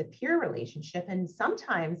when it was a peer relationship. And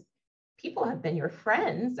sometimes people have been your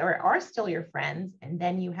friends or are still your friends, and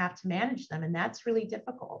then you have to manage them. And that's really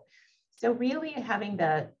difficult. So really having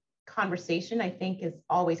the conversation, I think, is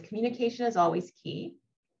always, communication is always key.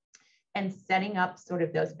 And setting up sort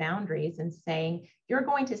of those boundaries and saying, you're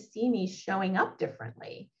going to see me showing up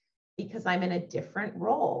differently because I'm in a different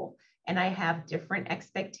role and I have different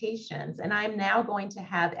expectations. And I'm now going to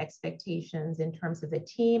have expectations in terms of the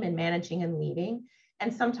team and managing and leading.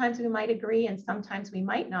 And sometimes we might agree and sometimes we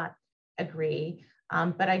might not agree.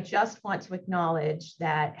 But I just want to acknowledge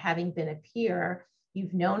that having been a peer,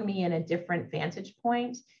 you've known me in a different vantage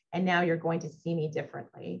point, and now you're going to see me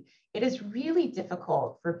differently. It is really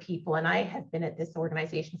difficult for people, and I have been at this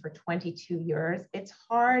organization for 22 years. It's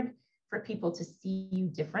hard for people to see you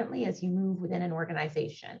differently as you move within an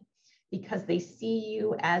organization because they see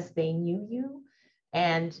you as they knew you.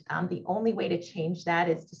 And the only way to change that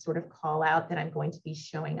is to sort of call out that I'm going to be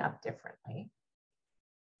showing up differently.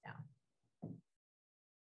 Yeah.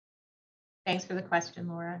 Thanks for the question,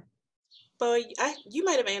 Laura. Boi, you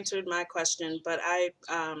might have answered my question, but I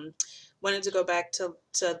wanted to go back to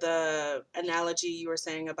the analogy you were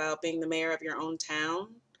saying about being the mayor of your own town.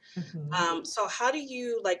 Mm-hmm. So how do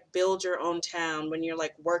you build your own town when you're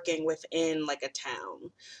working within a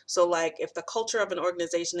town? So if the culture of an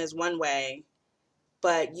organization is one way,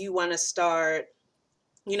 but you want to start,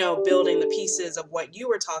 building the pieces of what you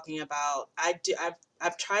were talking about.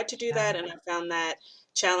 I've tried to do that, and I found that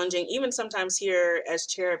challenging, even sometimes here as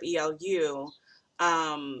chair of ELU,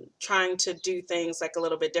 trying to do things a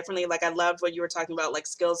little bit differently. I loved what you were talking about,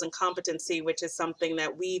 skills and competency, which is something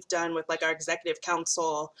that we've done with our executive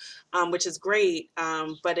council, which is great.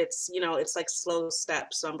 But it's, it's slow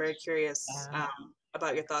steps. So I'm very curious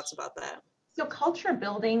about your thoughts about that. So culture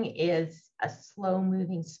building is a slow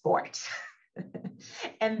moving sport.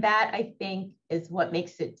 And that, I think, is what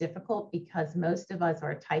makes it difficult because most of us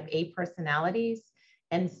are type A personalities.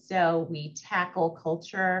 And so we tackle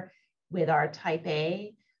culture with our type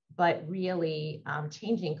A, but really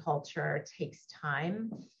changing culture takes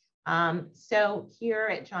time. So here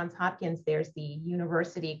at Johns Hopkins, there's the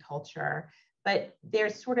university culture, but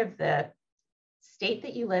there's sort of the state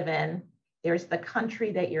that you live in, there's the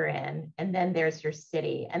country that you're in, and then there's your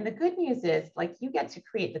city. And the good news is you get to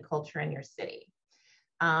create the culture in your city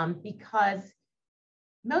because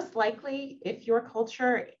most likely if your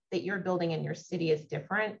culture that you're building in your city is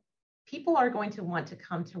different, people are going to want to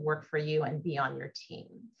come to work for you and be on your team.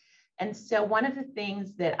 And so one of the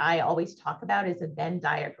things that I always talk about is a Venn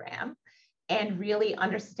diagram and really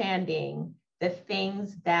understanding the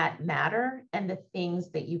things that matter and the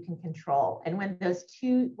things that you can control. And when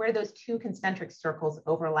where those two concentric circles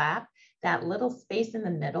overlap, that little space in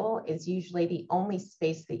the middle is usually the only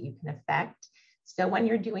space that you can affect. So when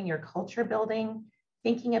you're doing your culture building,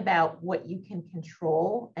 thinking about what you can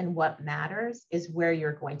control and what matters is where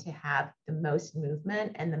you're going to have the most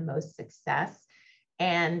movement and the most success.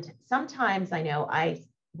 And sometimes I know I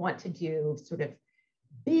want to do sort of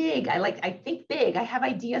big. I think big. I have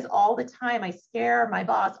ideas all the time. I scare my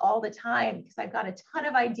boss all the time because I've got a ton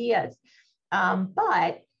of ideas.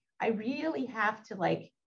 But I really have to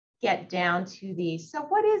like get down to the, so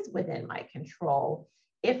what is within my control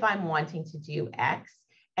if I'm wanting to do X,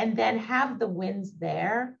 and then have the wins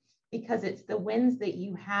there, because it's the wins that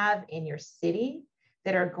you have in your city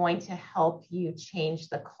that are going to help you change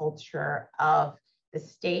the culture of the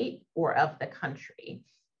state or of the country.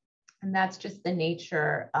 And that's just the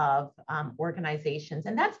nature of organizations.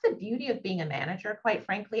 And that's the beauty of being a manager, quite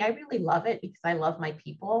frankly. I really love it because I love my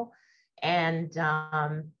people. And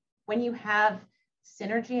when you have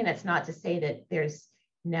synergy, and it's not to say that there's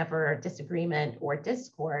never disagreement or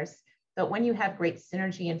discourse, but when you have great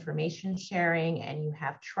synergy, information sharing, and you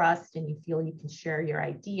have trust and you feel you can share your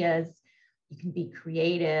ideas, you can be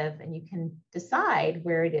creative and you can decide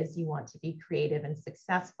where it is you want to be creative and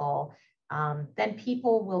successful, then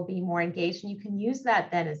people will be more engaged. And you can use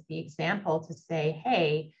that then as the example to say,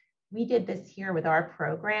 hey, we did this here with our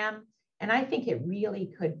program. And I think it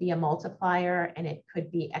really could be a multiplier, and it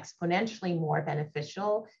could be exponentially more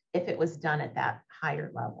beneficial if it was done at that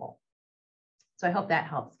higher level. So I hope that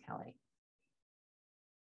helps, Kelly.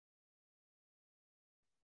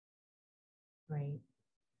 Great.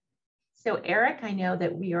 So Eric, I know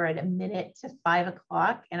that we are at a minute to 5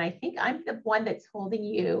 o'clock, and I think I'm the one that's holding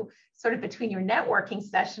you sort of between your networking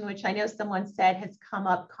session, which I know someone said has come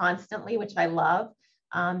up constantly, which I love,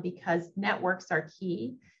 because networks are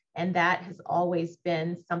key. And that has always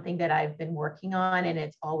been something that I've been working on, and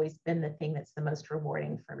it's always been the thing that's the most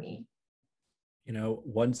rewarding for me. You know,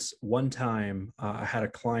 one time I had a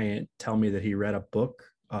client tell me that he read a book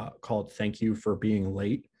called Thank You for Being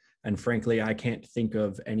Late. And frankly, I can't think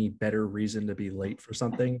of any better reason to be late for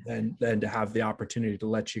something than to have the opportunity to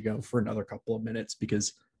let you go for another couple of minutes,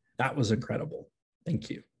 because that was incredible. Thank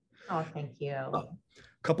you. Oh, thank you.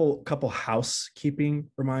 Couple housekeeping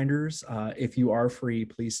reminders. If you are free,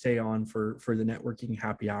 please stay on for the networking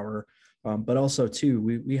happy hour. But also too,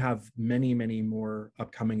 we have many more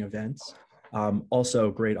upcoming events.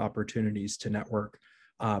 Also great opportunities to network.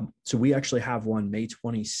 So we actually have one May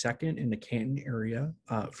 22nd in the Canton area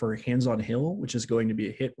for Hands on Hill, which is going to be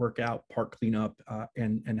a HIIT workout, park cleanup,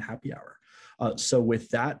 and happy hour. So with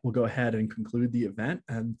that, we'll go ahead and conclude the event.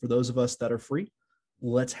 And for those of us that are free,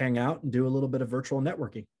 let's hang out and do a little bit of virtual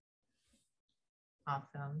networking.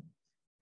 Awesome.